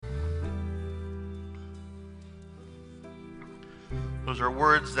Those are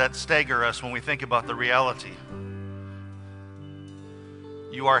words that stagger us when we think about the reality.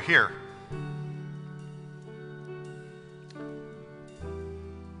 You are here.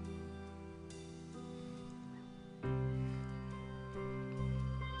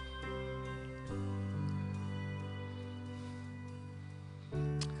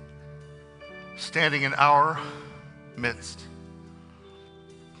 Standing in our midst,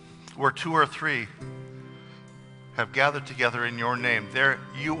 where two or three have gathered together in your name, there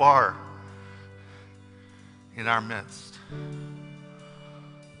you are in our midst,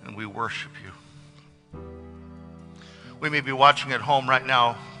 and we worship you. We may be watching at home right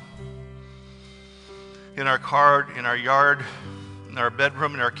now, in our car, in our yard, in our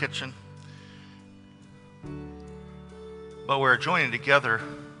bedroom, in our kitchen, but we're joining together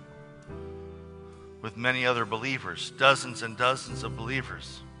with many other believers, dozens and dozens of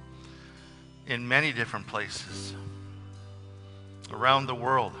believers in many different places around the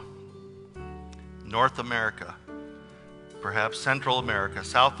world. North America, perhaps Central America,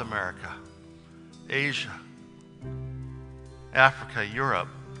 South America, Asia, Africa, Europe.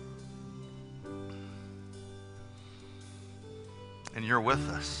 And you're with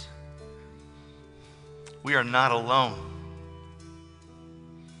us. We are not alone.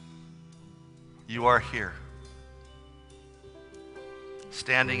 You are here,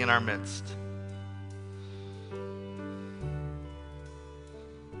 standing in our midst.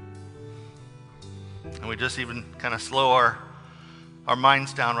 And we just even kind of slow our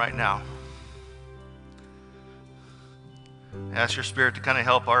minds down right now. Ask your Spirit to kind of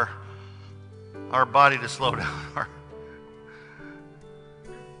help our body to slow down,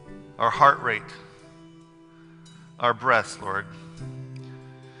 our heart rate, our breaths, Lord.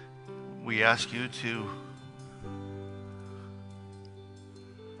 We ask you to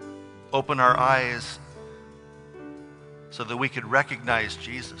open our eyes so that we could recognize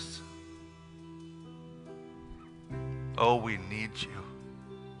Jesus. Oh, we need you.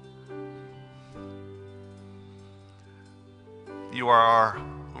 You are our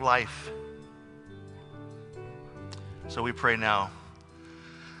life. So we pray now,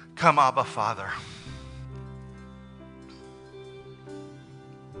 come, Abba, Father.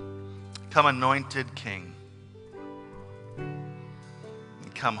 Come, anointed King.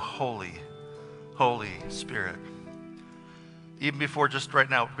 And come, Holy, Holy Spirit. Even before, just right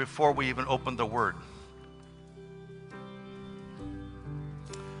now, before we even open the Word,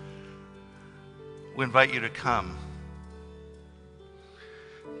 we invite you to come.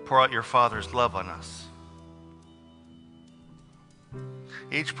 Pour out your Father's love on us.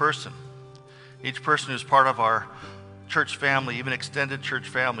 Each person who's part of our church family, even extended church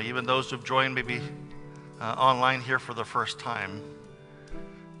family, even those who've joined maybe online here for the first time,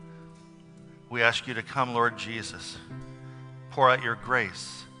 we ask you to come, Lord Jesus. Pour out your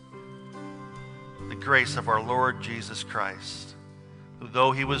grace, the grace of our Lord Jesus Christ, who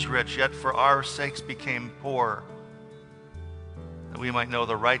though he was rich, yet for our sakes became poor, that we might know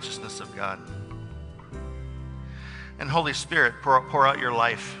the righteousness of God. And Holy Spirit, pour out your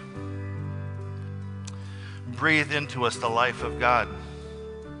life. Breathe into us the life of God.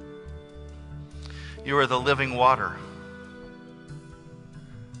 You are the living water.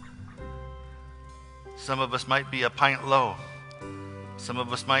 Some of us might be a pint low. Some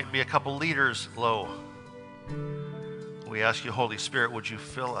of us might be a couple liters low. We ask you, Holy Spirit, would you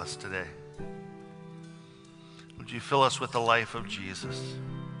fill us today? Would you fill us with the life of Jesus?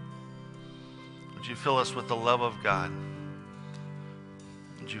 Would you fill us with the love of God?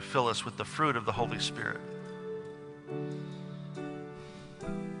 Would you fill us with the fruit of the Holy Spirit?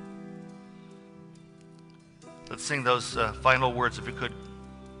 Let's sing those final words, if you could,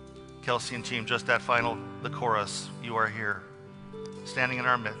 Kelsey and team, just that final, the chorus. You are here, standing in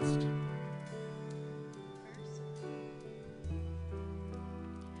our midst.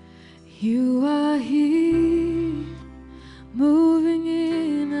 You are here, moving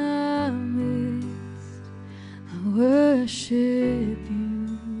in our midst. I worship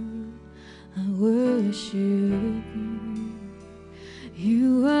you, I worship you.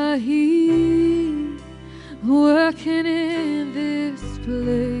 You are here, working in this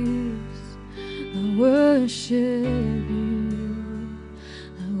place. I worship you,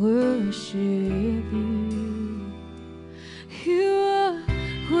 I worship you. You are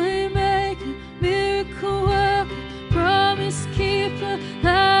waymaker, miracle worker, promise keeper,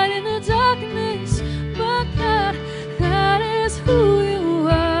 light in the darkness. My God, that is who you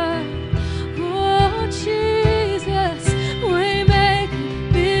are. Oh Jesus, waymaker,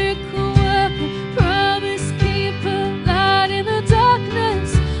 miracle worker, promise keeper, light in the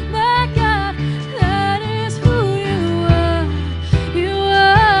darkness. My God, that is who you are.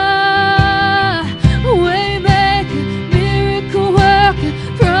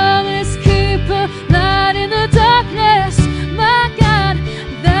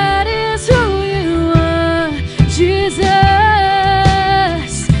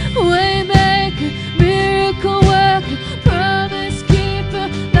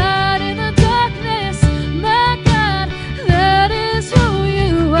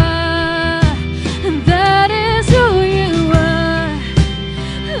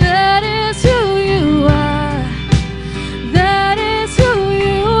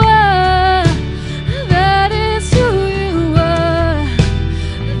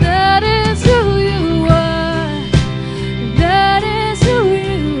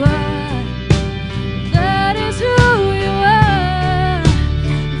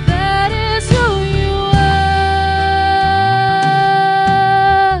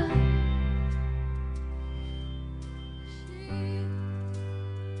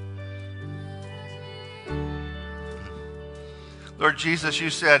 Jesus, you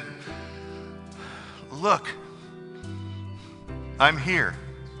said, look, I'm here.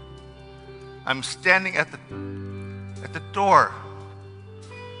 I'm standing at the door.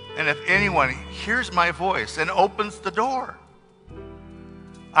 And if anyone hears my voice and opens the door,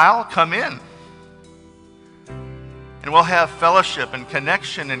 I'll come in. And we'll have fellowship and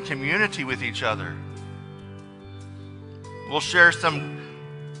connection and community with each other. We'll share some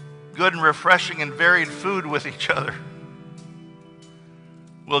good and refreshing and varied food with each other.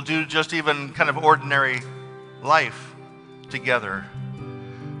 We'll do just even kind of ordinary life together.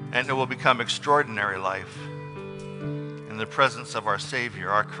 And it will become extraordinary life in the presence of our Savior,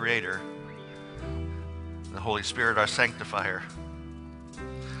 our Creator, the Holy Spirit, our Sanctifier.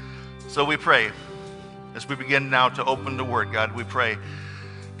 So we pray, as we begin now to open the Word, God, we pray,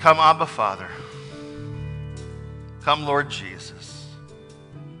 come Abba Father, come Lord Jesus,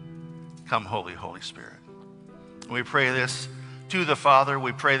 come Holy, Holy Spirit. And we pray this to the Father,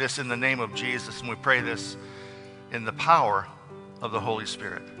 we pray this in the name of Jesus, and we pray this in the power of the Holy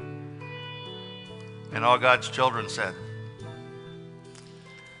Spirit. And all God's children said,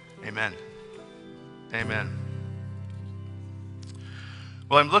 amen. Amen.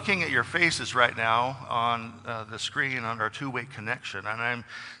 Well, I'm looking at your faces right now on the screen on our two-way connection, and I'm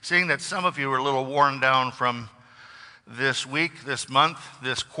seeing that some of you are a little worn down from this week, this month,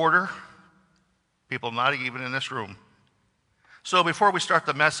 this quarter. People not even in this room. So before we start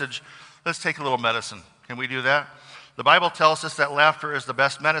the message, let's take a little medicine. Can we do that? The Bible tells us that laughter is the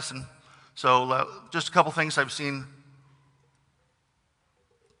best medicine. So just a couple things I've seen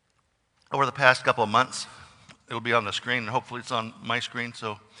over the past couple of months. It'll be on the screen, and hopefully it's on my screen.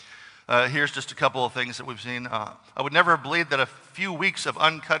 So here's just a couple of things that we've seen. I would never have believed that a few weeks of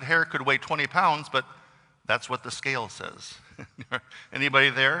uncut hair could weigh 20 pounds, but that's what the scale says.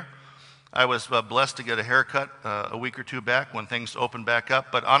 Anybody there? I was blessed to get a haircut a week or two back when things opened back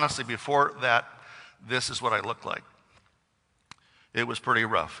up. But honestly, before that, this is what I looked like. It was pretty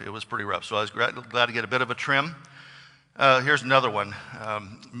rough. It was pretty rough. So I was glad to get a bit of a trim. Here's another one.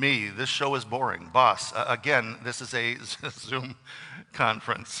 Me, this show is boring. Boss, again, this is a Zoom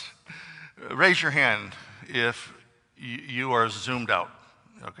conference. Raise your hand if you are zoomed out.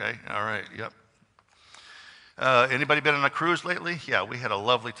 Okay, all right, yep. Anybody been on a cruise lately? Yeah, we had a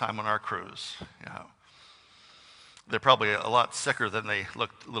lovely time on our cruise. Yeah. They're probably a lot sicker than they look,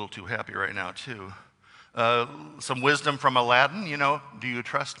 a little too happy right now, too. Some wisdom from Aladdin, do you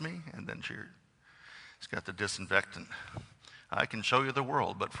trust me? And then he's got the disinfectant. I can show you the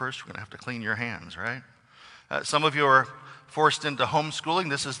world, but first we're going to have to clean your hands, right? Some of you are forced into homeschooling.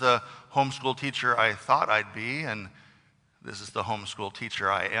 This is the homeschool teacher I thought I'd be, and this is the homeschool teacher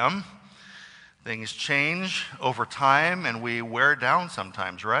I am. Things change over time, and we wear down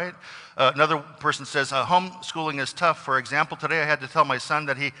sometimes, right? Another person says, homeschooling is tough. For example, today I had to tell my son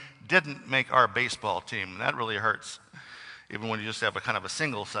that he didn't make our baseball team. That really hurts. Even when you just have a kind of a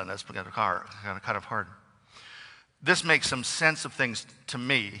single son, that's kind of hard. This makes some sense of things to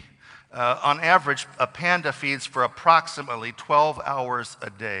me. On average, a panda feeds for approximately 12 hours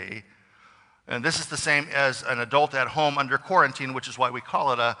a day. And this is the same as an adult at home under quarantine, which is why we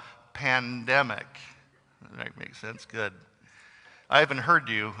call it a pandemic. That makes sense? Good. I haven't heard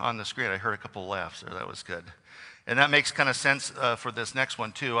you on the screen. I heard a couple laughs there. That was good. And that makes kind of sense for this next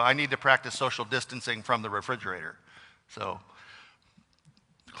one, too. I need to practice social distancing from the refrigerator. So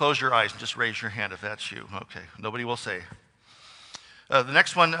close your eyes and just raise your hand if that's you. Okay, nobody will say. The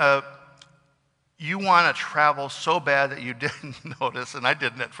next one, you want to travel so bad that you didn't notice, and I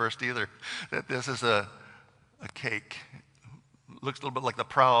didn't at first either, that this is a cake. Looks a little bit like the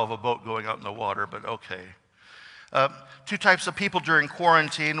prow of a boat going out in the water, but okay. Two types of people during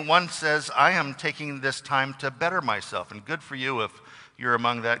quarantine. One says, I am taking this time to better myself, and good for you if you're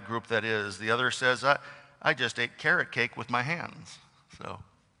among that group that is. The other says, I just ate carrot cake with my hands. So,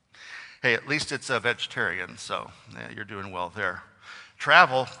 hey, at least it's a vegetarian, so yeah, you're doing well there.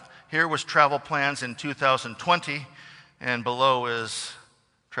 Travel. Here was travel plans in 2020, and below is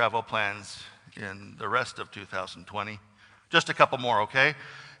travel plans in the rest of 2020. Just a couple more, okay?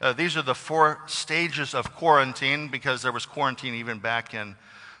 These are the 4 stages of quarantine, because there was quarantine even back in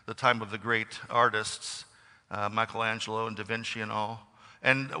the time of the great artists, Michelangelo and Da Vinci and all.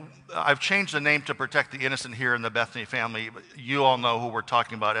 And I've changed the name to protect the innocent here in the Bethany family. You all know who we're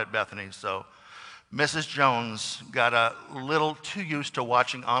talking about at Bethany. So Mrs. Jones got a little too used to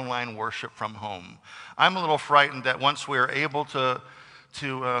watching online worship from home. I'm a little frightened that once we're able to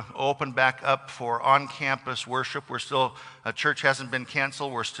open back up for on-campus worship. Church hasn't been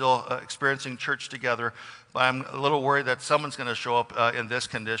canceled. We're still experiencing church together. But I'm a little worried that someone's going to show up in this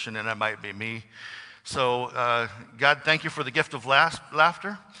condition, and it might be me. So, God, thank you for the gift of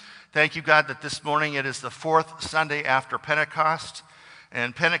laughter. Thank you, God, that this morning it is the fourth Sunday after Pentecost.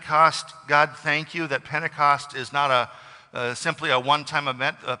 And Pentecost, God, thank you that Pentecost is not simply a one-time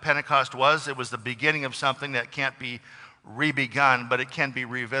event. Pentecost was. It was the beginning of something that can't be re-begun, but it can be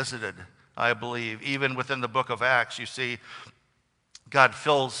revisited, I believe. Even within the book of Acts, you see, God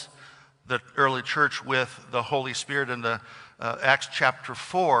fills the early church with the Holy Spirit. In the Acts chapter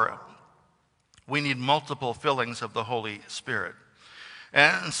 4, we need multiple fillings of the Holy Spirit.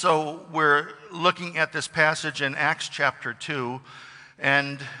 And so we're looking at this passage in Acts chapter 2,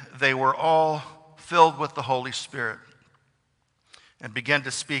 and they were all filled with the Holy Spirit and began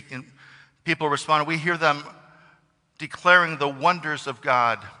to speak. And people responded. We hear them declaring the wonders of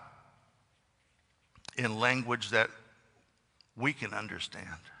God in language that we can understand.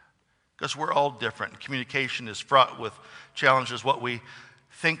 Because we're all different. Communication is fraught with challenges. What we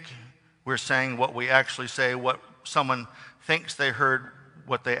think we're saying, what we actually say, what someone thinks they heard,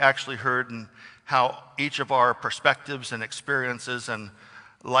 what they actually heard, and how each of our perspectives and experiences and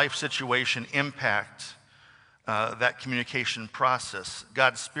life situation impact that communication process.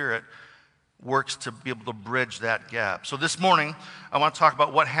 God's Spirit works to be able to bridge that gap. So this morning, I want to talk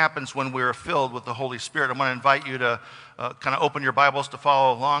about what happens when we are filled with the Holy Spirit. I want to invite you to kind of open your Bibles to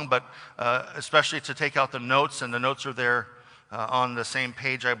follow along, but especially to take out the notes, and the notes are there on the same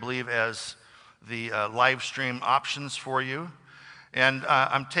page, I believe, as the live stream options for you. And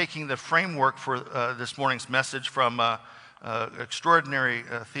I'm taking the framework for this morning's message from an extraordinary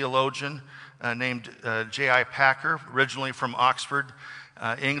theologian named J.I. Packer, originally from Oxford,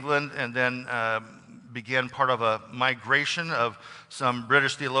 England, and then began part of a migration of some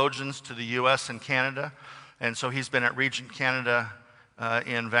British theologians to the U.S. and Canada. And so he's been at Regent Canada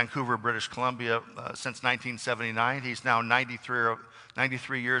in Vancouver, British Columbia since 1979. He's now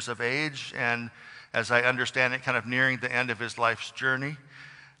 93 years of age, and as I understand it, kind of nearing the end of his life's journey.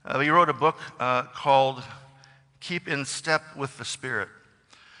 He wrote a book called Keep in Step with the Spirit,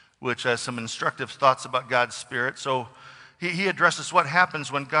 which has some instructive thoughts about God's Spirit. So he addresses what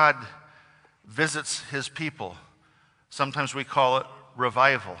happens when God visits his people. Sometimes we call it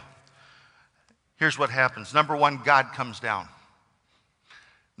revival. Here's what happens. Number one, God comes down.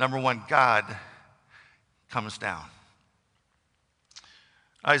 Number one, God comes down.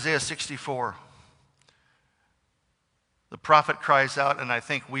 Isaiah 64. The prophet cries out, and I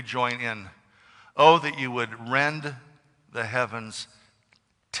think we join in. Oh, that you would rend the heavens,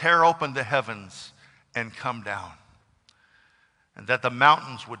 tear open the heavens, and come down. And that the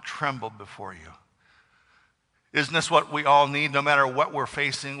mountains would tremble before you. Isn't this what we all need, no matter what we're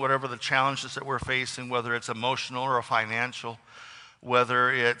facing, whatever the challenges that we're facing, whether it's emotional or financial,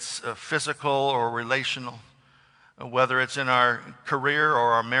 whether it's physical or relational, whether it's in our career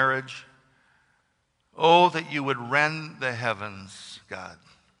or our marriage? Oh, that you would rend the heavens, God.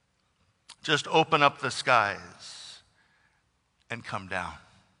 Just open up the skies and come down.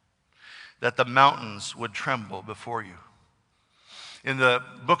 That the mountains would tremble before you. In the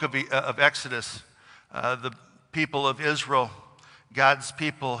book of Exodus, the people of Israel, God's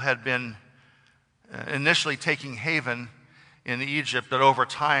people, had been initially taking haven in Egypt, but over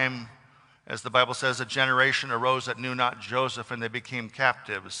time, as the Bible says, a generation arose that knew not Joseph, and they became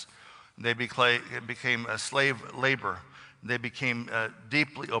captives. They became a slave labor. They became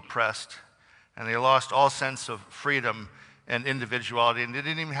deeply oppressed, and they lost all sense of freedom and individuality, and they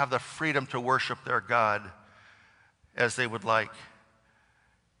didn't even have the freedom to worship their God as they would like.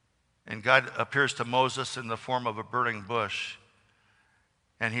 And God appears to Moses in the form of a burning bush,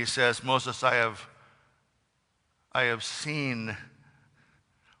 and he says, Moses, I have seen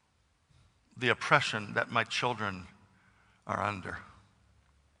the oppression that my children are under.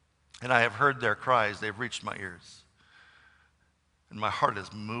 And I have heard their cries. They've reached my ears. And my heart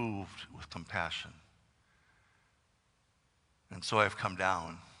is moved with compassion. And so I've come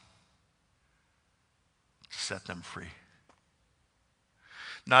down to set them free.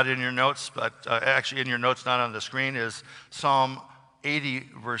 Not in your notes, but actually in your notes, not on the screen, is Psalm 80,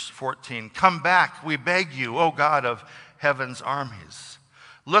 verse 14. Come back, we beg you, O God of heaven's armies.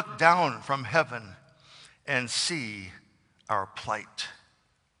 Look down from heaven and see our plight.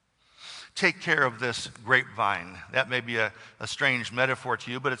 Take care of this grapevine. That may be a strange metaphor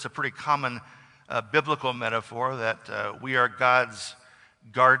to you, but it's a pretty common biblical metaphor that we are God's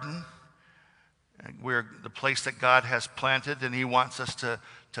garden. We're the place that God has planted, and he wants us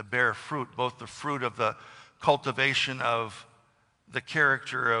to bear fruit, both the fruit of the cultivation of the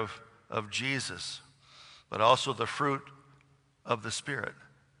character of Jesus, but also the fruit of the Spirit.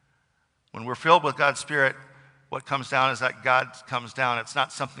 When we're filled with God's Spirit, what comes down is that God comes down. It's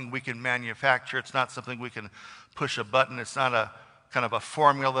not something we can manufacture. It's not something we can push a button. It's not a kind of a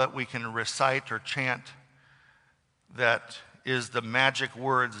formula that we can recite or chant that is the magic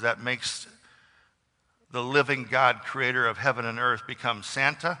words that makes the living God, creator of heaven and earth, become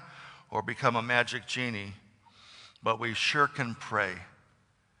Santa or become a magic genie. But we sure can pray.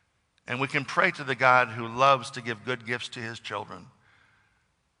 And we can pray to the God who loves to give good gifts to his children.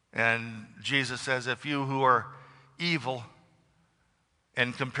 And Jesus says, if you who are evil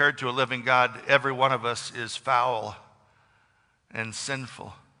and compared to a living God, every one of us is foul and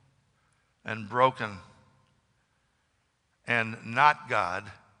sinful and broken and not God.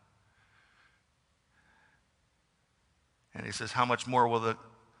 And he says, how much more will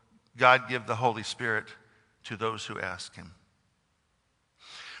God give the Holy Spirit to those who ask him?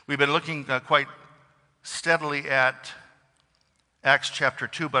 We've been looking quite steadily at Acts chapter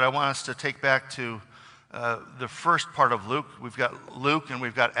 2, but I want us to take back to the first part of Luke. We've got Luke and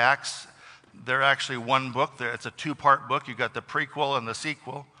we've got Acts. They're actually one book. It's a two-part book. You've got the prequel and the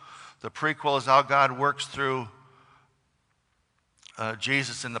sequel. The prequel is how God works through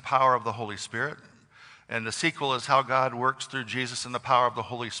Jesus in the power of the Holy Spirit. And the sequel is how God works through Jesus in the power of the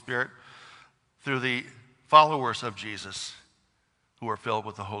Holy Spirit through the followers of Jesus who are filled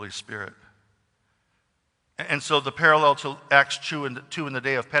with the Holy Spirit. And so the parallel to Acts 2 in the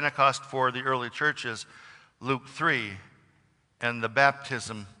day of Pentecost for the early church is Luke 3 and the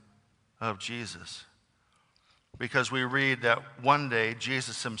baptism of Jesus. Because we read that one day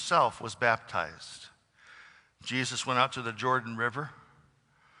Jesus himself was baptized. Jesus went out to the Jordan River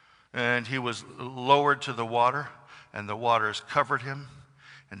and he was lowered to the water and the waters covered him,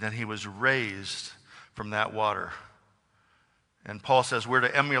 and then he was raised from that water. And Paul says we're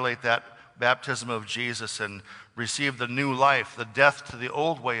to emulate that baptism of Jesus and receive the new life, the death to the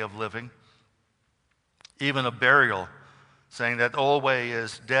old way of living, even a burial, saying that old way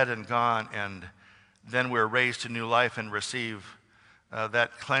is dead and gone, and then we're raised to new life and receive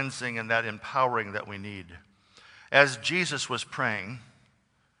that cleansing and that empowering that we need. As Jesus was praying,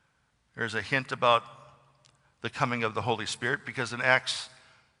 there's a hint about the coming of the Holy Spirit, because in Acts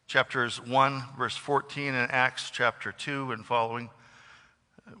chapters 1, verse 14, and Acts chapter 2 and following,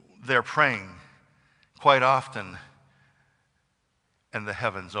 they're praying quite often, and the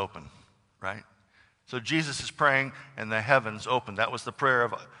heavens open, right? So Jesus is praying, and the heavens open. That was the prayer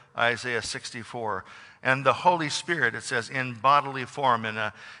of Isaiah 64. And the Holy Spirit, it says, in bodily form, in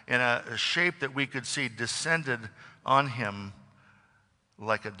a shape that we could see, descended on him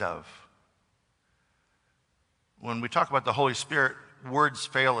like a dove. When we talk about the Holy Spirit, words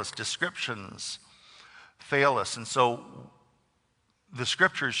fail us, descriptions fail us. And so the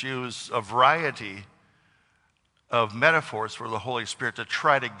scriptures use a variety of metaphors for the Holy Spirit to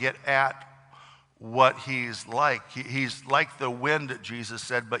try to get at what he's like. He's like the wind, Jesus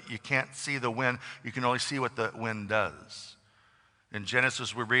said, but you can't see the wind. You can only see what the wind does. In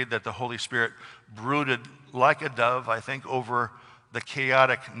Genesis, we read that the Holy Spirit brooded like a dove, I think, over the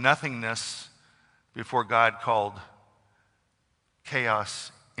chaotic nothingness before God called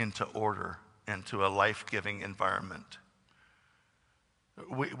chaos into order and to a life-giving environment.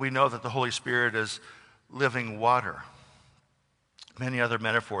 We know that the Holy Spirit is living water. Many other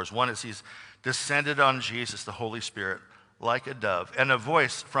metaphors. One is he's descended on Jesus, the Holy Spirit, like a dove, and a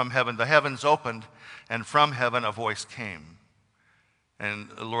voice from heaven. The heavens opened, and from heaven a voice came. And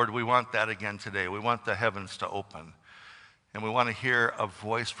Lord, we want that again today. We want the heavens to open, and we want to hear a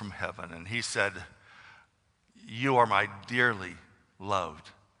voice from heaven. And he said, you are my dearly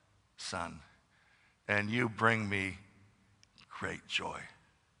loved Son, and you bring me great joy.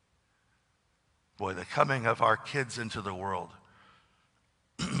 Boy, the coming of our kids into the world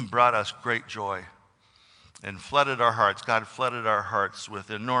brought us great joy and flooded our hearts. God flooded our hearts with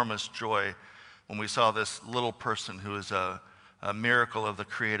enormous joy when we saw this little person who is a miracle of the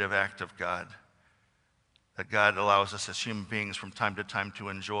creative act of God, that God allows us as human beings from time to time to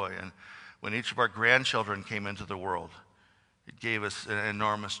enjoy. And when each of our grandchildren came into the world, it gave us an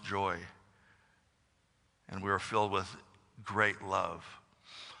enormous joy, and we were filled with great love.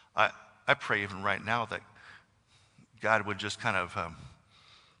 I pray even right now that God would just kind of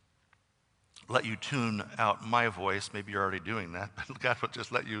let you tune out my voice. Maybe you're already doing that, but God would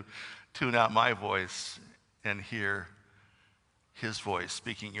just let you tune out my voice and hear his voice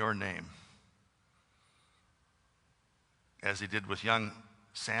speaking your name, as he did with young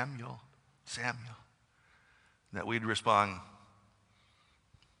Samuel, that we'd respond,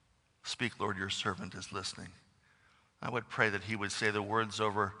 speak, Lord, your servant is listening. I would pray that he would say the words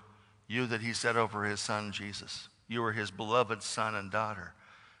over you that he said over his son, Jesus. You are his beloved son and daughter,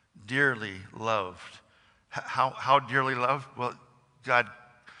 dearly loved How dearly loved? Well, God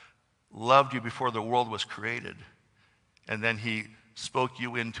loved you before the world was created, and then he spoke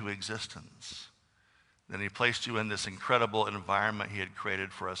you into existence. Then he placed you in this incredible environment he had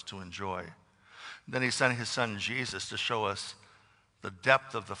created for us to enjoy. Then he sent his son Jesus to show us the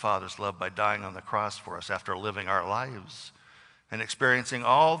depth of the Father's love by dying on the cross for us after living our lives and experiencing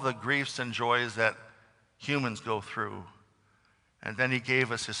all the griefs and joys that humans go through. And then he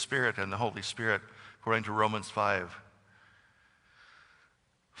gave us his Spirit, and the Holy Spirit, according to Romans 5,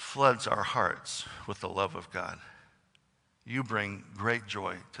 floods our hearts with the love of God. You bring great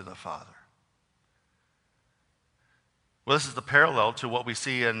joy to the Father. Well, this is the parallel to what we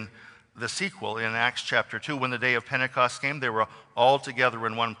see in the sequel in Acts chapter 2. When the day of Pentecost came, they were all together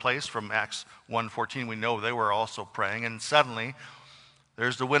in one place. From Acts 1:14, we know they were also praying. And suddenly,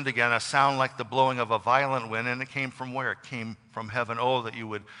 there's the wind again, a sound like the blowing of a violent wind. And it came from where? It came from heaven. Oh, that you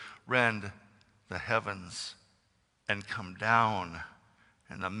would rend the heavens and come down,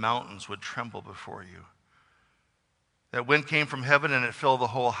 and the mountains would tremble before you. That wind came from heaven, and it filled the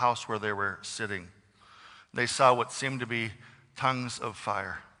whole house where they were sitting. They saw what seemed to be tongues of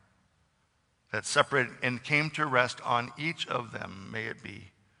fire that separated and came to rest on each of them. May it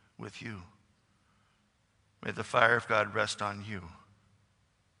be with you. May the fire of God rest on you.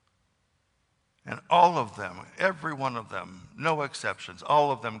 And all of them, every one of them, no exceptions,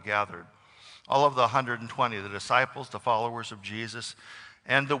 all of them gathered. All of the 120, the disciples, the followers of Jesus,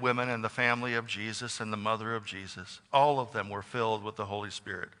 and the women and the family of Jesus and the mother of Jesus, all of them were filled with the Holy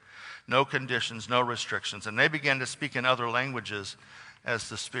Spirit. No conditions, no restrictions. And they began to speak in other languages as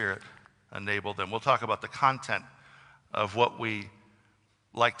the Spirit enabled them. We'll talk about the content of what we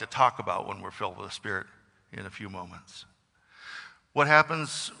like to talk about when we're filled with the Spirit in a few moments. What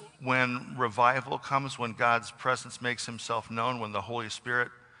happens when revival comes, when God's presence makes himself known, when the Holy Spirit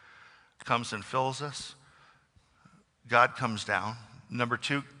comes and fills us? God comes down. Number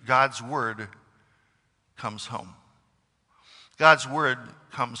two, God's word comes home. God's word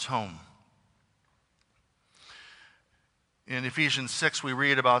comes home. In Ephesians 6, we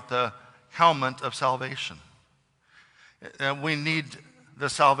read about the helmet of salvation. And we need the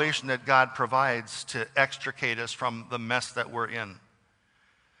salvation that God provides to extricate us from the mess that we're in.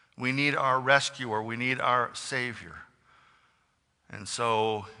 We need our rescuer. We need our Savior. And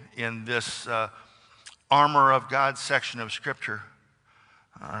so in this armor of God section of Scripture,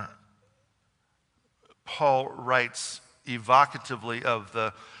 Paul writes evocatively of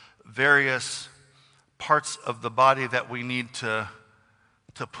the various parts of the body that we need to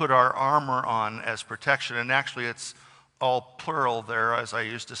put our armor on as protection. And actually it's all plural there, as I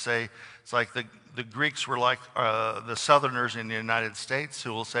used to say. It's like the Greeks were like the Southerners in the United States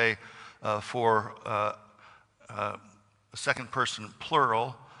who will say for a second person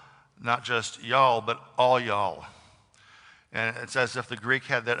plural, not just y'all, but all y'all. And it's as if the Greek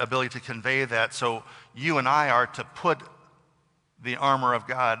had that ability to convey that. So you and I are to put the armor of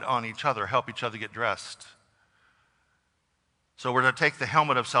God on each other, help each other get dressed. So we're to take the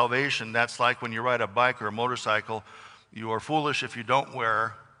helmet of salvation. That's like when you ride a bike or a motorcycle. You are foolish if you don't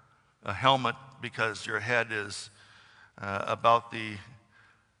wear a helmet because your head is about the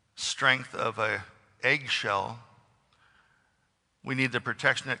strength of an eggshell. We need the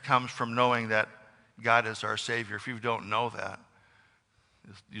protection that comes from knowing that God is our Savior. If you don't know that,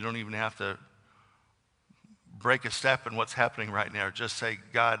 you don't even have to break a step in what's happening right now. Just say,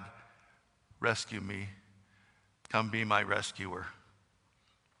 God, rescue me. Come be my rescuer.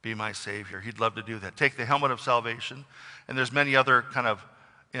 Be my Savior. He'd love to do that. Take the helmet of salvation. And there's many other kind of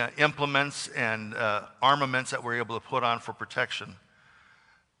implements and armaments that we're able to put on for protection.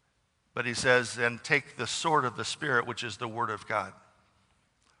 But he says, then take the sword of the Spirit, which is the Word of God.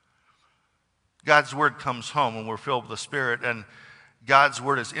 God's Word comes home when we're filled with the Spirit, and God's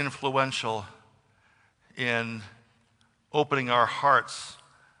Word is influential in opening our hearts,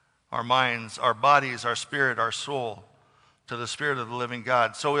 our minds, our bodies, our spirit, our soul to the Spirit of the living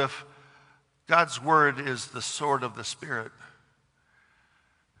God. So if God's Word is the sword of the Spirit,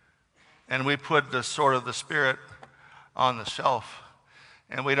 and we put the sword of the Spirit on the shelf,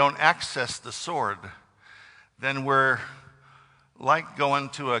 and we don't access the sword, then we're like going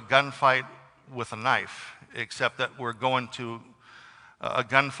to a gunfight with a knife, except that we're going to a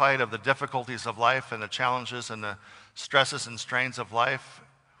gunfight of the difficulties of life and the challenges and the stresses and strains of life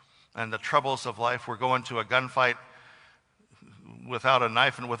and the troubles of life. We're going to a gunfight without a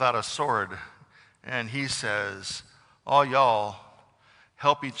knife and without a sword. And he says, all y'all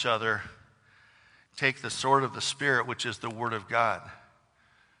help each other take the sword of the Spirit, which is the Word of God.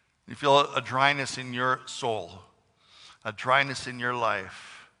 You feel a dryness in your soul, a dryness in your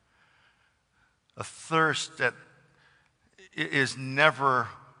life, a thirst that is never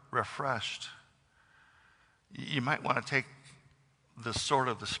refreshed, you might want to take the sword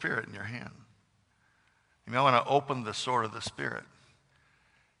of the Spirit in your hand. You might want to open the sword of the Spirit.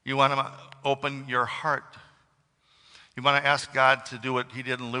 You want to open your heart. You want to ask God to do what he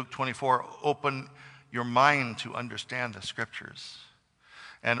did in Luke 24, open your mind to understand the Scriptures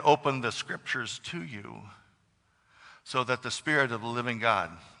and open the Scriptures to you so that the Spirit of the living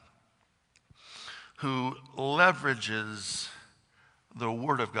God, who leverages the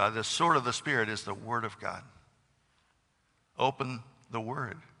Word of God, the sword of the Spirit is the Word of God. Open the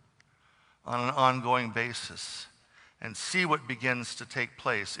Word on an ongoing basis and see what begins to take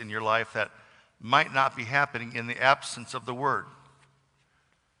place in your life that might not be happening in the absence of the Word.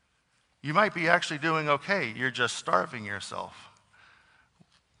 You might be actually doing okay. You're just starving yourself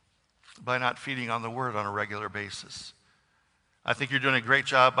by not feeding on the Word on a regular basis. I think you're doing a great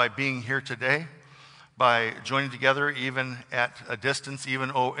job by being here today, by joining together even at a distance, even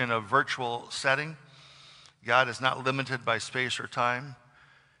in a virtual setting. God is not limited by space or time.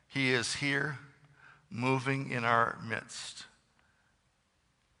 He is here, moving in our midst.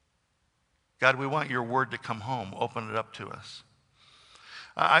 God, we want your word to come home. Open it up to us.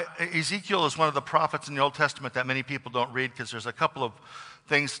 Ezekiel is one of the prophets in the Old Testament that many people don't read because there's a couple of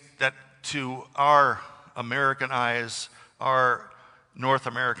things that to our American eyes, our North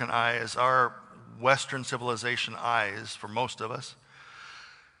American eyes, our Western civilization eyes, for most of us,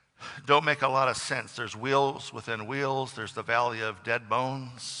 don't make a lot of sense. There's wheels within wheels. There's the valley of dead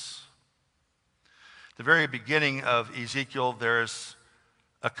bones. The very beginning of Ezekiel, there's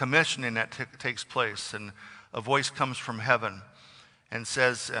a commissioning that takes place, and a voice comes from heaven and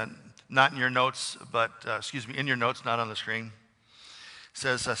says, not in your notes, but, in your notes, not on the screen,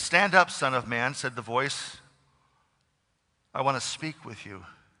 says, stand up, son of man, said the voice. I want to speak with you.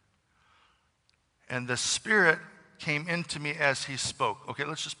 And the Spirit came into me as he spoke. Okay,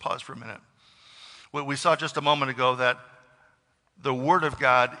 let's just pause for a minute. We saw just a moment ago that the Word of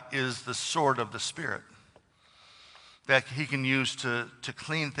God is the sword of the Spirit that he can use to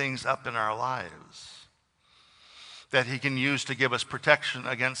clean things up in our lives, that he can use to give us protection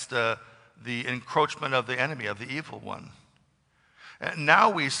against the encroachment of the enemy, of the evil one. And now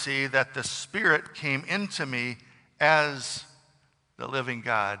we see that the Spirit came into me as the living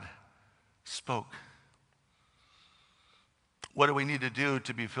God spoke. What do we need to do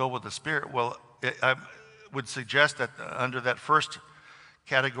to be filled with the Spirit? Well, I would suggest that under that first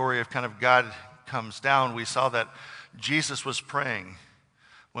category of kind of God comes down, we saw that Jesus was praying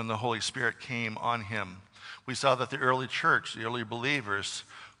when the Holy Spirit came on him. We saw that the early church, the early believers,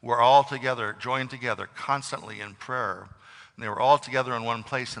 were all together, joined together constantly in prayer. And they were all together in one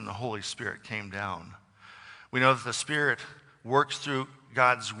place, and the Holy Spirit came down. We know that the Spirit works through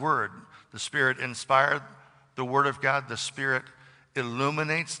God's Word. The Spirit inspired the Word of God. The Spirit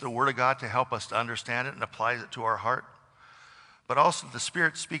illuminates the Word of God to help us to understand it and applies it to our heart. But also the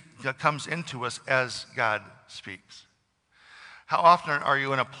Spirit comes into us as God speaks. How often are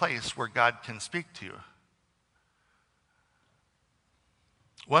you in a place where God can speak to you?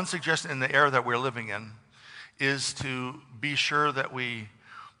 One suggestion in the era that we're living in is to be sure that we,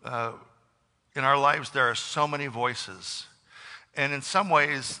 in our lives, there are so many voices. And in some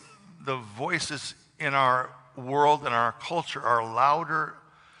ways, the voices in our world and our culture are louder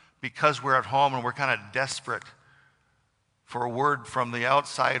because we're at home and we're kind of desperate for a word from the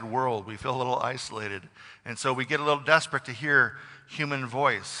outside world. We feel a little isolated. And so we get a little desperate to hear human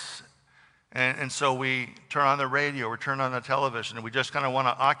voice. And so we turn on the radio, we turn on the television, and we just kind of want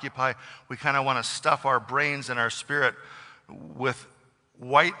to we kind of want to stuff our brains and our spirit with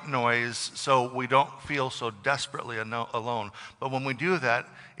white noise so we don't feel so desperately alone. But when we do that,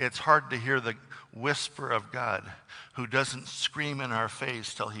 it's hard to hear the whisper of God, who doesn't scream in our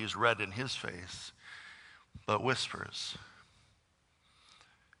face till he's red in his face, but whispers.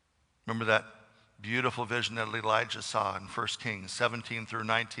 Remember that beautiful vision that Elijah saw in 1 Kings 17 through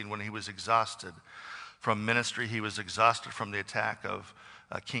 19 when he was exhausted from ministry. He was exhausted from the attack of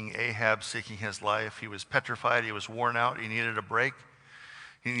King Ahab seeking his life. He was petrified. He was worn out. He needed a break.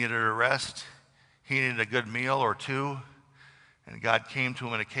 He needed a rest. He needed a good meal or two. And God came to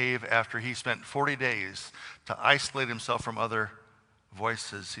him in a cave after he spent 40 days to isolate himself from other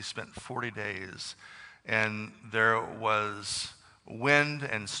voices. He spent 40 days. And there was wind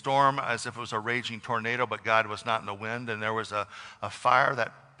and storm as if it was a raging tornado, but God was not in the wind. And there was a fire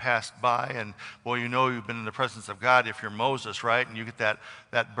that passed by. And, well, you know you've been in the presence of God if you're Moses, right? And you get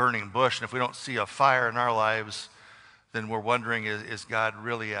that burning bush. And if we don't see a fire in our lives, then we're wondering, is God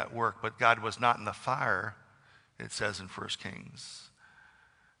really at work? But God was not in the fire, it says in 1 Kings.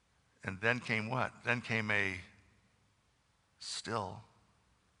 And then came what? Then came a still,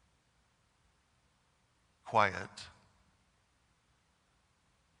 quiet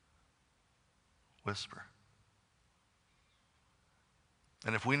whisper.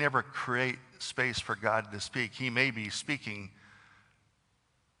 And if we never create space for God to speak, he may be speaking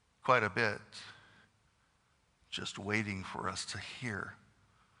quite a bit, just waiting for us to hear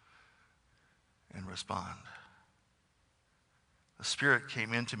and respond. The Spirit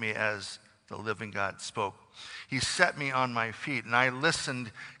came into me as the living God spoke. He set me on my feet, and I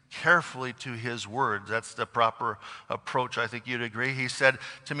listened carefully to his words. That's the proper approach, I think you'd agree. He said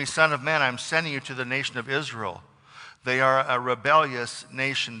to me, "Son of man, I'm sending you to the nation of Israel. They are a rebellious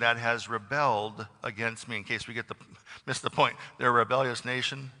nation that has rebelled against me." In case we miss the point, they're a rebellious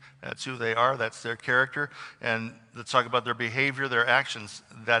nation. That's who they are. That's their character. And let's talk about their behavior, their actions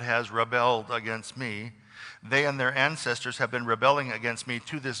that has rebelled against me. They and their ancestors have been rebelling against me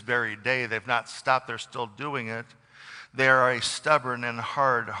to this very day. They've not stopped. They're still doing it. They are a stubborn and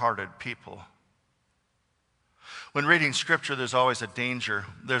hard-hearted people. When reading Scripture, there's always a danger.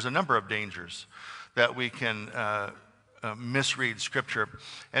 There's a number of dangers that we can misread Scripture.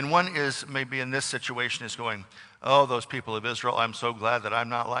 And one is maybe in this situation is going, "Oh, those people of Israel, I'm so glad that I'm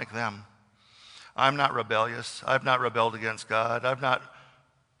not like them. I'm not rebellious. I've not rebelled against God. I've not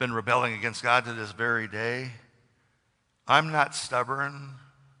been rebelling against God to this very day. I'm not stubborn.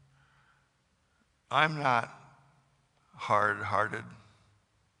 I'm not hard-hearted."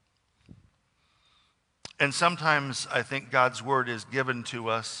 And sometimes I think God's word is given to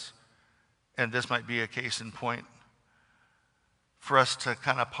us, and this might be a case in point, for us to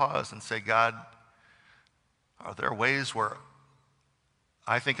kind of pause and say, "God, are there ways where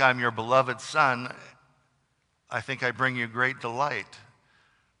I think I'm your beloved son? I think I bring you great delight.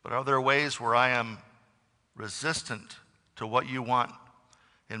 But are there ways where I am resistant to what you want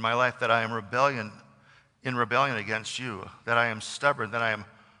in my life, that I am in rebellion against you, that I am stubborn, that I am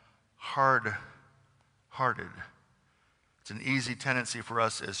hard-hearted?" It's an easy tendency for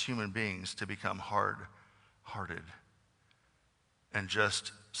us as human beings to become hard-hearted and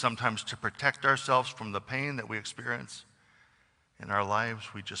just sometimes to protect ourselves from the pain that we experience in our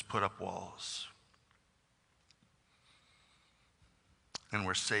lives, we just put up walls. And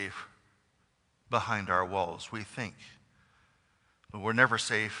we're safe behind our walls, we think. But we're never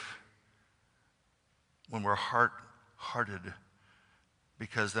safe when we're hard-hearted,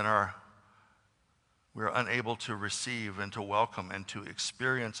 because then we're unable to receive and to welcome and to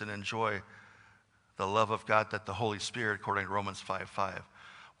experience and enjoy the love of God that the Holy Spirit, according to Romans 5:5,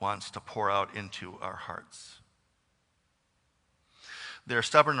 wants to pour out into our hearts. They're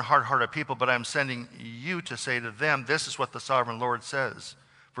stubborn and hard-hearted people, but I'm sending you to say to them, this is what the sovereign Lord says.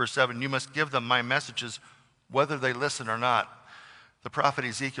 Verse 7, "You must give them my messages whether they listen or not." The prophet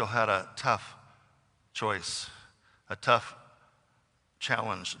Ezekiel had a tough choice, a tough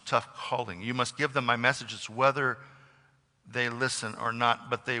challenge, a tough calling. "You must give them my messages whether they listen or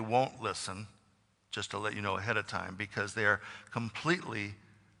not," but they won't listen, just to let you know ahead of time, because they are completely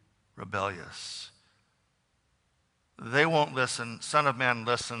rebellious. They won't listen. "Son of man,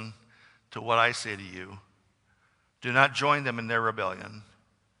 listen to what I say to you. Do not join them in their rebellion."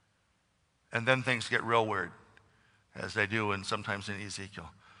 And then things get real weird, as they do and sometimes in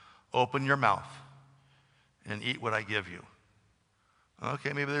Ezekiel. "Open your mouth and eat what I give you."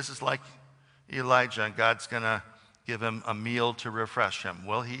 Okay, maybe this is like Elijah, and God's going to give him a meal to refresh him.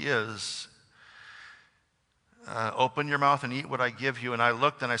 Well, he is. "Open your mouth and eat what I give you." And I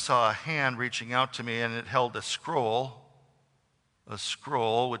looked and I saw a hand reaching out to me, and it held a scroll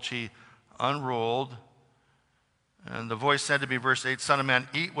which he unrolled. And the voice said to me, verse 8, "Son of man,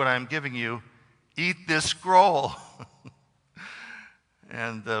 eat what I'm giving you. Eat this scroll."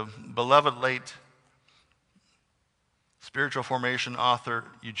 And the beloved late spiritual formation author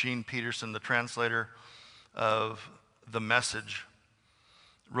Eugene Peterson, the translator of The Message,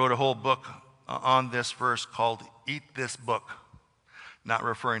 wrote a whole book on this verse called "Eat This Book," not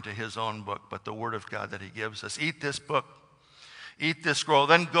referring to his own book, but the Word of God that he gives us. Eat this book, eat this scroll,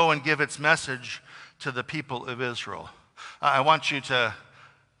 then go and give its message to the people of Israel. I want you to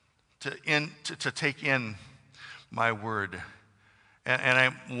take in my word, and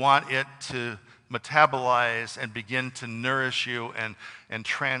I want it to metabolize and begin to nourish you and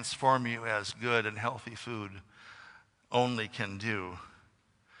transform you as good and healthy food only can do.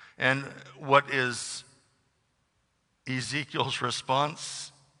 And what is Ezekiel's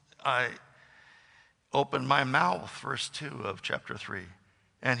response? "I opened my mouth," verse 2 of chapter 3,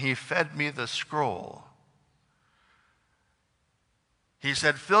 "and he fed me the scroll." He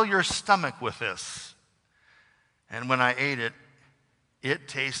said, "Fill your stomach with this." And when I ate it, It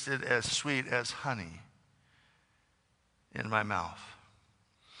tasted as sweet as honey in my mouth.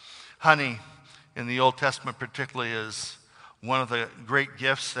 Honey, in the Old Testament particularly, is one of the great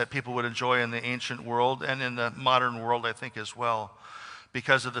gifts that people would enjoy in the ancient world and in the modern world, I think, as well,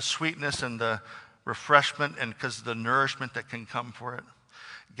 because of the sweetness and the refreshment and because of the nourishment that can come for it.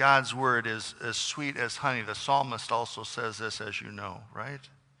 God's word is as sweet as honey. The psalmist also says this, as you know, right?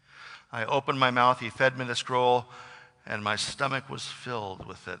 I opened my mouth, he fed me the scroll, and my stomach was filled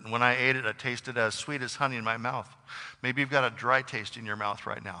with it. And when I ate it, it tasted as sweet as honey in my mouth. Maybe you've got a dry taste in your mouth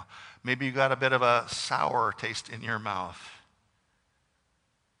right now. Maybe you've got a bit of a sour taste in your mouth.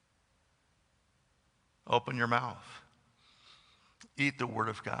 Open your mouth. Eat the Word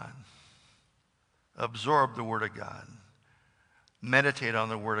of God. Absorb the Word of God. Meditate on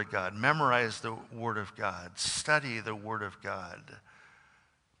the Word of God. Memorize the Word of God. Study the Word of God.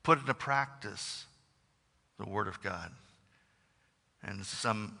 Put into practice the Word of God. And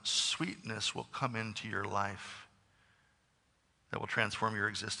some sweetness will come into your life that will transform your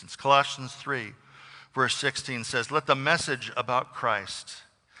existence. Colossians 3, verse 16 says, let the message about Christ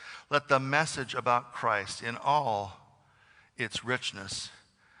in all its richness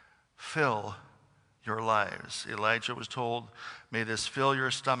fill your lives. Elijah was told, may this fill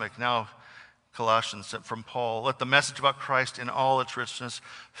your stomach. Now, Colossians from Paul, let the message about Christ in all its richness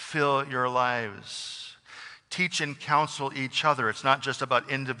fill your lives. Teach and counsel each other. It's not just about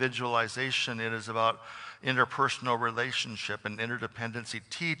individualization. It is about interpersonal relationship and interdependency.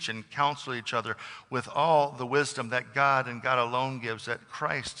 Teach and counsel each other with all the wisdom that God and God alone gives, that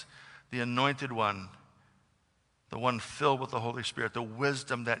Christ, the anointed one, the one filled with the Holy Spirit, the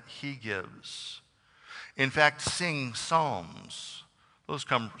wisdom that he gives. In fact, sing psalms. Those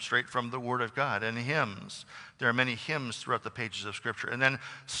come straight from the Word of God. And hymns. There are many hymns throughout the pages of Scripture. And then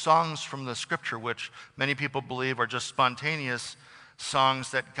songs from the Scripture, which many people believe are just spontaneous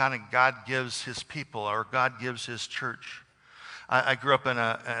songs that kind of God gives his people or God gives his church. I grew up in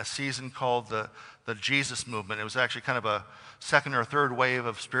a season called the Jesus movement. It was actually kind of a second or third wave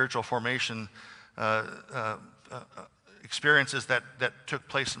of spiritual formation experiences that took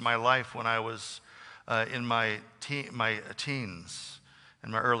place in my life when I was in my teens,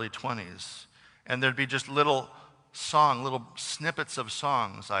 in my early 20s. And there'd be just little snippets of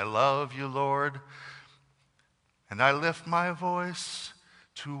songs. I love you, Lord, and I lift my voice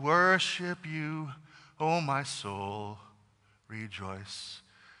to worship you, oh my soul, rejoice.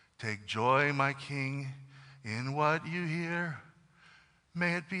 Take joy, my King, in what you hear.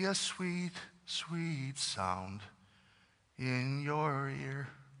 May it be a sweet, sweet sound in your ear.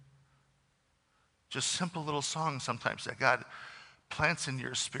 Just simple little songs sometimes that God plants in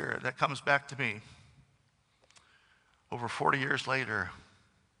your spirit. That comes back to me over 40 years later.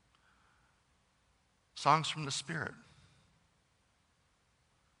 Songs from the Spirit.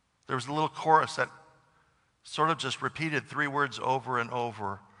 There was a little chorus that sort of just repeated 3 words over and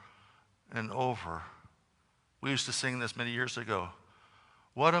over and over. We used to sing this many years ago.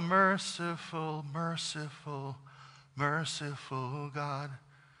 What a merciful, merciful, merciful God.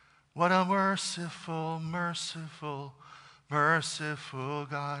 What a merciful, merciful, merciful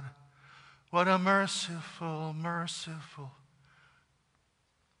God. What a merciful, merciful,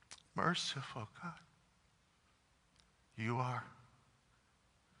 merciful God you are.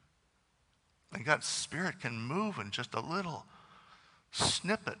 And God's Spirit can move in just a little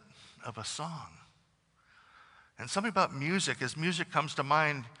snippet of a song. And something about music is music comes to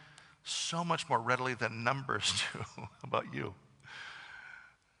mind so much more readily than numbers do. How about you?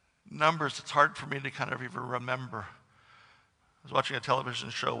 Numbers, it's hard for me to kind of even remember. I was watching a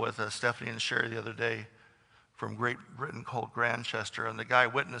television show with Stephanie and Sherry the other day from Great Britain called Grantchester, and the guy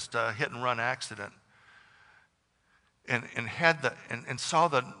witnessed a hit-and-run accident and saw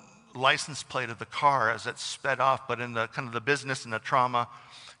the license plate of the car as it sped off, but in the kind of the business and the trauma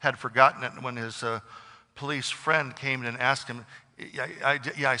had forgotten it. When his police friend came in and asked him,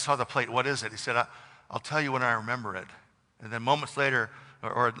 I saw the plate, what is it? He said, I'll tell you when I remember it. And then moments later,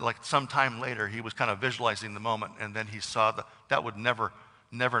 or like some time later, he was kind of visualizing the moment, and then he saw that would never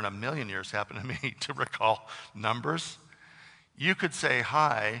in a million years happen to me to recall numbers. You could say,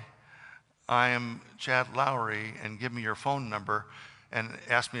 hi, I am Chad Lowry, and give me your phone number, and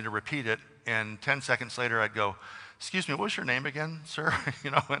ask me to repeat it, and 10 seconds later I'd go, excuse me, what was your name again, sir?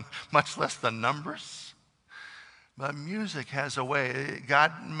 And much less the numbers. But music has a way.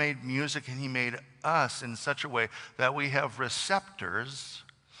 God made music and he made us in such a way that we have receptors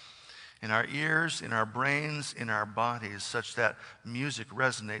in our ears, in our brains, in our bodies, such that music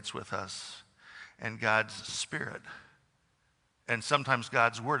resonates with us and God's Spirit. And sometimes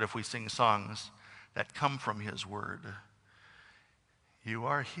God's Word, if we sing songs that come from his Word. You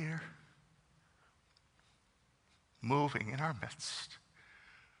are here, moving in our midst.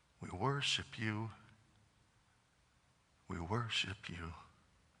 We worship you. We worship you.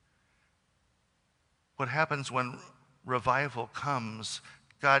 What happens when revival comes?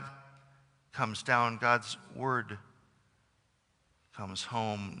 God comes down. God's word comes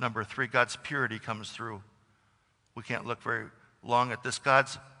home. Number 3, God's purity comes through. We can't look very long at this.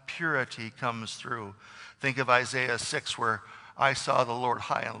 God's purity comes through. Think of Isaiah 6, where I saw the Lord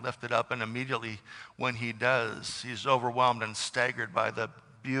high and lifted up, and immediately when he does, he's overwhelmed and staggered by the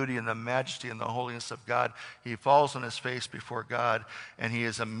beauty and the majesty and the holiness of God. He falls on his face before God, and he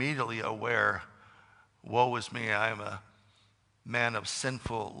is immediately aware, woe is me, I am a man of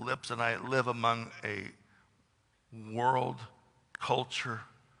sinful lips, and I live among a world, culture,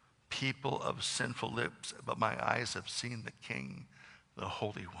 people of sinful lips, but my eyes have seen the King, the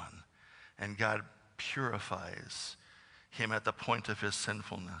Holy One. And God purifies him at the point of his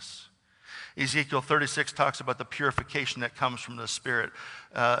sinfulness. Ezekiel 36 talks about the purification that comes from the Spirit.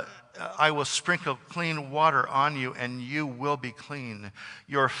 I will sprinkle clean water on you, and you will be clean.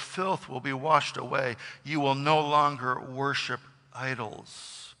 Your filth will be washed away. You will no longer worship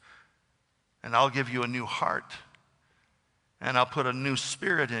idols. And I'll give you a new heart, and I'll put a new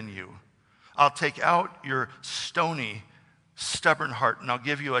spirit in you. I'll take out your stony, stubborn heart, and I'll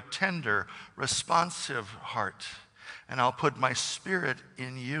give you a tender, responsive heart. And I'll put my spirit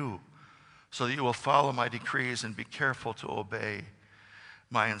in you so that you will follow my decrees and be careful to obey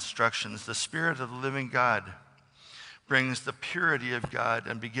my instructions. The Spirit of the living God brings the purity of God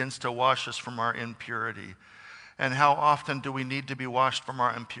and begins to wash us from our impurity. And how often do we need to be washed from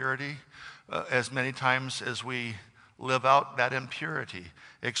our impurity? As many times as we live out that impurity,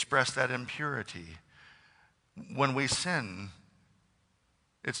 express that impurity. When we sin,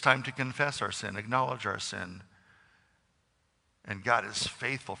 it's time to confess our sin, acknowledge our sin. And God is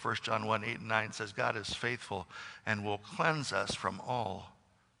faithful. 1 John 1:8-9 says, God is faithful and will cleanse us from all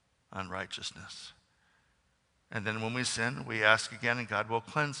unrighteousness. And then when we sin, we ask again, and God will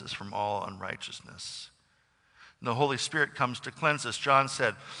cleanse us from all unrighteousness. And the Holy Spirit comes to cleanse us. John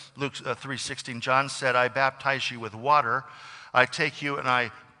said, Luke 3:16, John said, I baptize you with water. I take you and I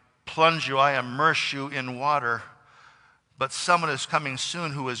plunge you, I immerse you in water. But someone is coming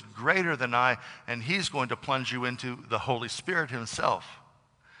soon who is greater than I, and he's going to plunge you into the Holy Spirit himself.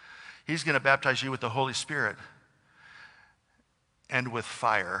 He's going to baptize you with the Holy Spirit and with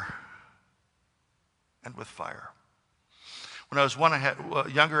fire. And with fire. When I was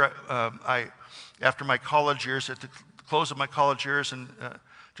younger, after my college years, at the close of my college years and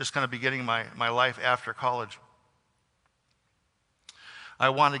just kind of beginning my life after college, I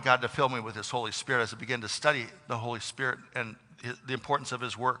wanted God to fill me with his Holy Spirit as I began to study the Holy Spirit and the importance of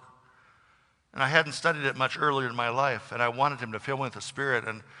his work. And I hadn't studied it much earlier in my life, and I wanted him to fill me with the Spirit.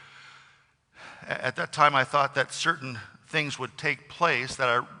 And at that time, I thought that certain things would take place that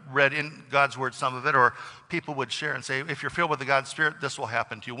I read in God's Word, some of it, or people would share and say, if you're filled with the God's Spirit, this will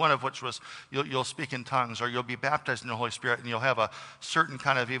happen to you. One of which was you'll speak in tongues, or you'll be baptized in the Holy Spirit, and you'll have a certain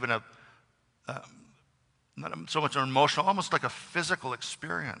kind of not so much an emotional, almost like a physical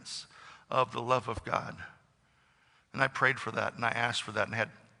experience of the love of God. And I prayed for that, and I asked for that, and had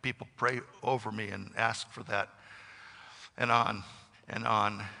people pray over me and ask for that, and on and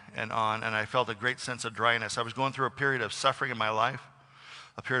on and on. And I felt a great sense of dryness. I was going through a period of suffering in my life,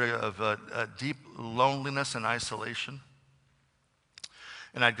 a period of a deep loneliness and isolation.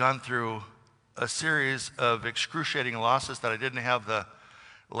 And I'd gone through a series of excruciating losses that I didn't have the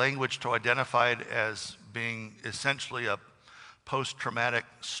language to identify it as being essentially a post-traumatic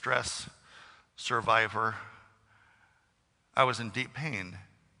stress survivor. I was in deep pain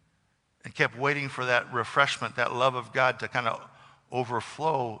and kept waiting for that refreshment, that love of God to kind of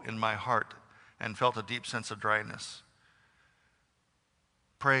overflow in my heart, and felt a deep sense of dryness.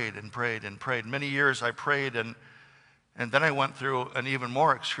 Prayed and prayed and prayed. Many years I prayed, and then I went through an even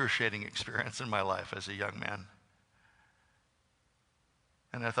more excruciating experience in my life as a young man.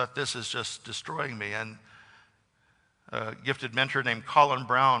 And I thought, this is just destroying me. And a gifted mentor named Colin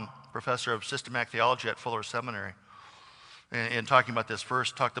Brown, professor of systematic theology at Fuller Seminary, in talking about this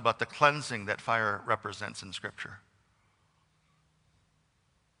verse, talked about the cleansing that fire represents in Scripture.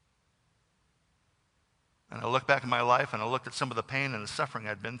 And I look back in my life, and I looked at some of the pain and the suffering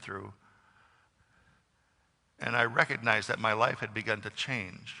I'd been through, and I recognized that my life had begun to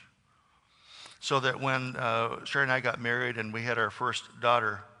change. So that when Sherry and I got married and we had our first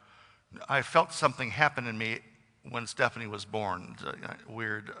daughter, I felt something happen in me when Stephanie was born.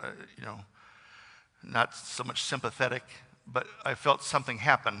 Weird, not so much sympathetic, but I felt something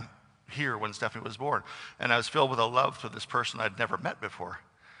happen here when Stephanie was born. And I was filled with a love for this person I'd never met before.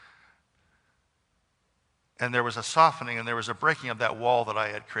 And there was a softening and there was a breaking of that wall that I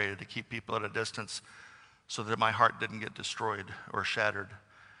had created to keep people at a distance so that my heart didn't get destroyed or shattered.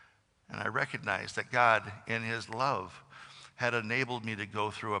 And I recognized that God, in his love, had enabled me to go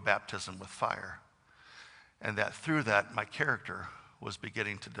through a baptism with fire. And that through that, my character was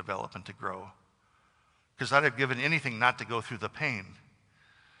beginning to develop and to grow. Because I'd have given anything not to go through the pain.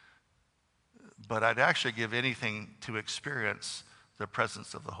 But I'd actually give anything to experience the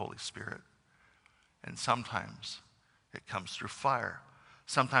presence of the Holy Spirit. And sometimes it comes through fire.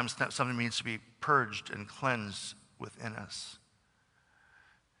 Sometimes something needs to be purged and cleansed within us.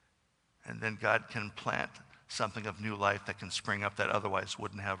 And then God can plant something of new life that can spring up that otherwise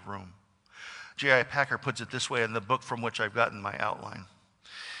wouldn't have room. J.I. Packer puts it this way in the book from which I've gotten my outline.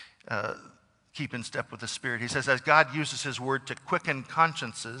 Keep in step with the Spirit. He says, as God uses his word to quicken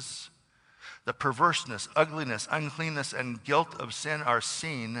consciences, the perverseness, ugliness, uncleanness, and guilt of sin are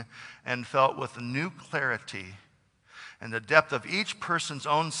seen and felt with new clarity, and the depth of each person's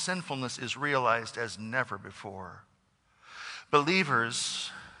own sinfulness is realized as never before. Believers,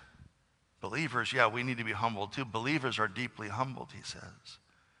 yeah, we need to be humbled too. Believers are deeply humbled, he says.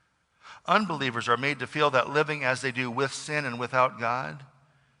 Unbelievers are made to feel that living as they do with sin and without God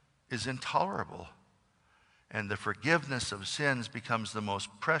is intolerable, and the forgiveness of sins becomes the most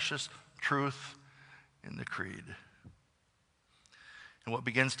precious truth in the creed. And what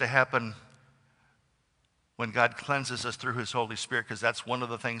begins to happen when God cleanses us through his Holy Spirit, because that's one of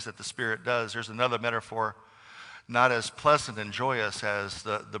the things that the Spirit does. There's another metaphor, not as pleasant and joyous as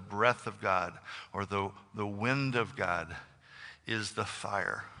the breath of God or the wind of God is the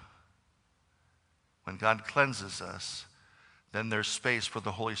fire. When God cleanses us, then there's space for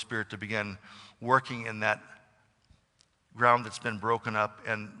the Holy Spirit to begin working in that ground that's been broken up.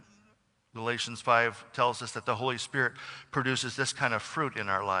 And Galatians 5 tells us that the Holy Spirit produces this kind of fruit in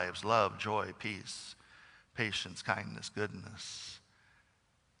our lives: love, joy, peace, patience, kindness, goodness,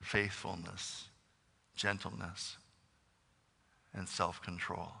 faithfulness, gentleness, and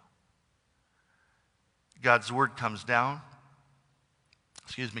self-control. God's word comes down.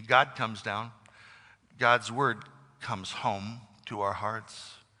 God comes down. God's word comes home to our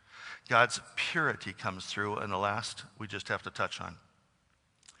hearts. God's purity comes through. And the last we just have to touch on: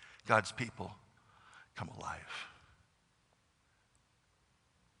 God's people come alive.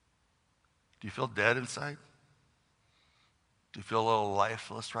 Do you feel dead inside? Do you feel a little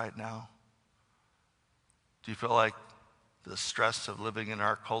lifeless right now? Do you feel like the stress of living in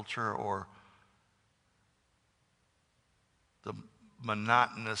our culture or the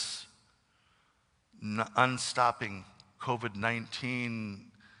monotonous, unstopping COVID-19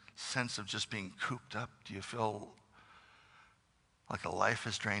 sense of just being cooped up? Do you feel like a life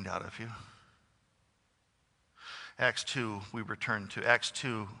is drained out of you? Acts 2, we return to Acts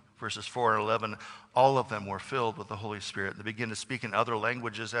 2, verses 4 and 11. All of them were filled with the Holy Spirit. They began to speak in other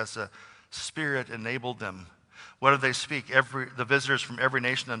languages as the Spirit enabled them. What did they speak? The visitors from every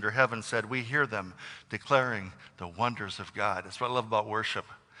nation under heaven said, we hear them declaring the wonders of God. That's what I love about worship.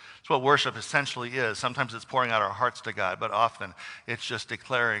 It's what worship essentially is. Sometimes it's pouring out our hearts to God, but often it's just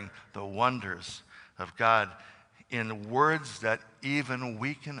declaring the wonders of God in words that even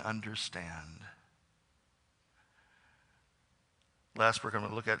we can understand. Last we're going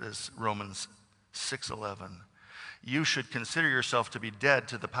to look at is Romans 6:11. You should consider yourself to be dead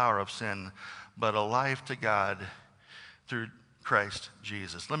to the power of sin, but alive to God through Christ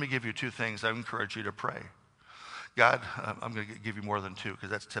Jesus. Let me give you two things I encourage you to pray. God, I'm going to give you more than two because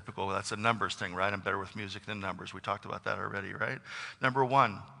that's typical. That's a numbers thing, right? I'm better with music than numbers. We talked about that already, right? Number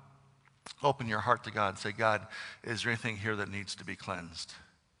one, open your heart to God and say, God, is there anything here that needs to be cleansed?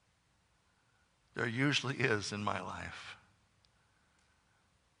 There usually is in my life.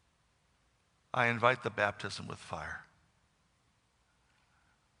 I invite the baptism with fire.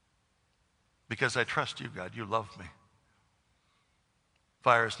 Because I trust you, God. You love me.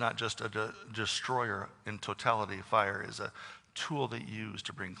 Fire is not just a destroyer in totality. Fire is a tool that you use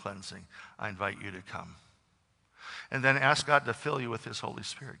to bring cleansing. I invite you to come. And then ask God to fill you with his Holy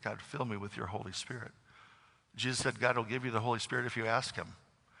Spirit. God, fill me with your Holy Spirit. Jesus said God will give you the Holy Spirit if you ask him.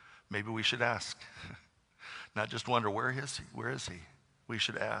 Maybe we should ask. Not just wonder, where is he? Where is he? We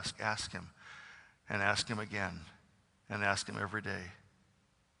should ask him, and ask him again, and ask him every day.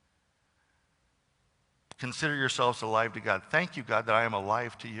 Consider yourselves alive to God. Thank you, God, that I am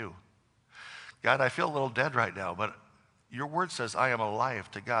alive to you. God, I feel a little dead right now, but your word says I am alive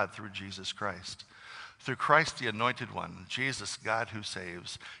to God through Jesus Christ. Through Christ, the anointed one, Jesus, God who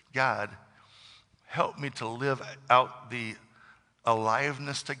saves. God, help me to live out the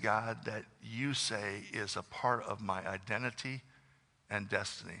aliveness to God that you say is a part of my identity and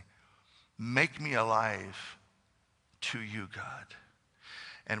destiny. Make me alive to you, God.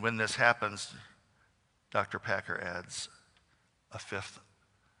 And when this happens, Dr. Packer adds a fifth.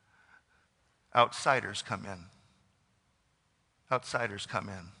 Outsiders come in. Outsiders come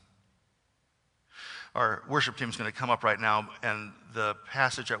in. Our worship team is going to come up right now, and the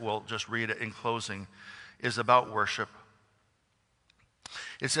passage that we'll just read in closing is about worship.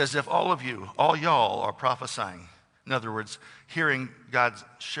 It says, if all y'all are prophesying, in other words, hearing God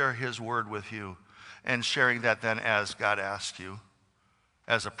share his word with you and sharing that then as God asks you,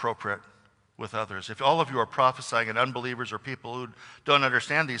 as appropriate with others. If all of you are prophesying and unbelievers or people who don't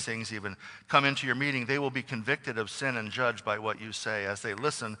understand these things even come into your meeting, they will be convicted of sin and judged by what you say. As they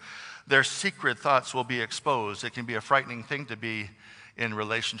listen, their secret thoughts will be exposed. It can be a frightening thing to be in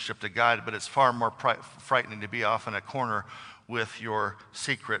relationship to God, but it's far more frightening to be off in a corner with your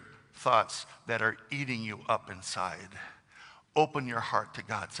secret thoughts that are eating you up inside. Open your heart to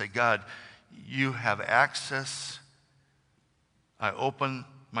God. Say, God, you have access. I open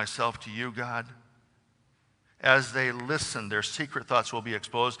myself to you, God. As they listen, their secret thoughts will be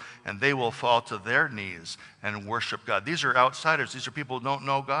exposed, and they will fall to their knees and worship God. These are outsiders. These are people who don't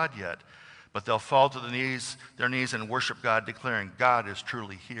know God yet, but they'll fall to their knees and worship God, declaring God is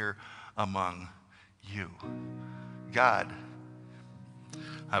truly here among you. God,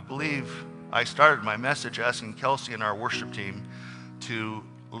 I believe I started my message asking Kelsey and our worship team to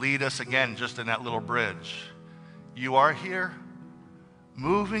lead us again just in that little bridge. You are here,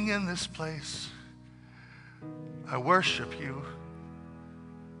 moving in this place. I worship you.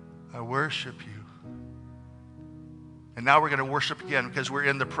 I worship you. And now we're going to worship again because we're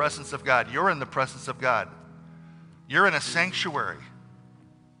in the presence of God. You're in the presence of God. You're in a sanctuary.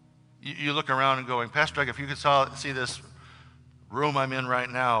 You look around and going, Pastor Doug, if you could see this room I'm in right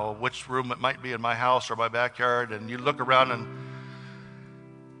now, which room it might be in my house or my backyard, and you look around and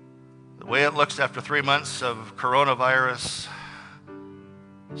the way it looks after 3 months of coronavirus,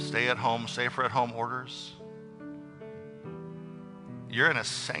 stay at home, safer at home orders. You're in a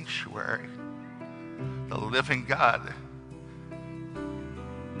sanctuary. The living God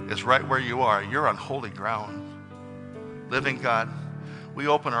is right where you are. You're on holy ground. Living God, we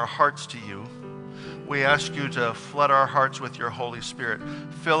open our hearts to you. We ask you to flood our hearts with your Holy Spirit.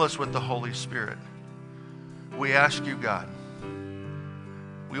 Fill us with the Holy Spirit. We ask you, God,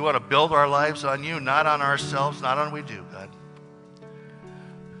 we want to build our lives on you, not on ourselves, not on we do, God.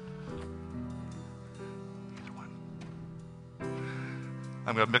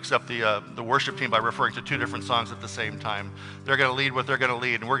 I'm going to mix up the worship team by referring to two different songs at the same time. They're going to lead what they're going to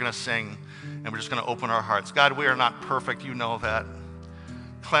lead, and we're going to sing, and we're just going to open our hearts. God, we are not perfect. You know that.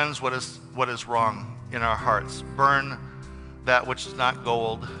 Cleanse what is wrong in our hearts. Burn that which is not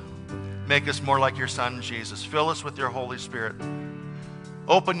gold. Make us more like your Son, Jesus. Fill us with your Holy Spirit.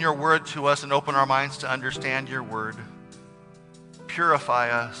 Open your word to us and open our minds to understand your word. Purify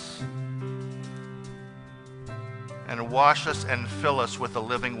us and wash us and fill us with the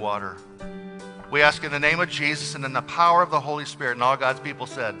living water. We ask in the name of Jesus and in the power of the Holy Spirit, and all God's people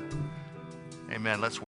said, amen. Let's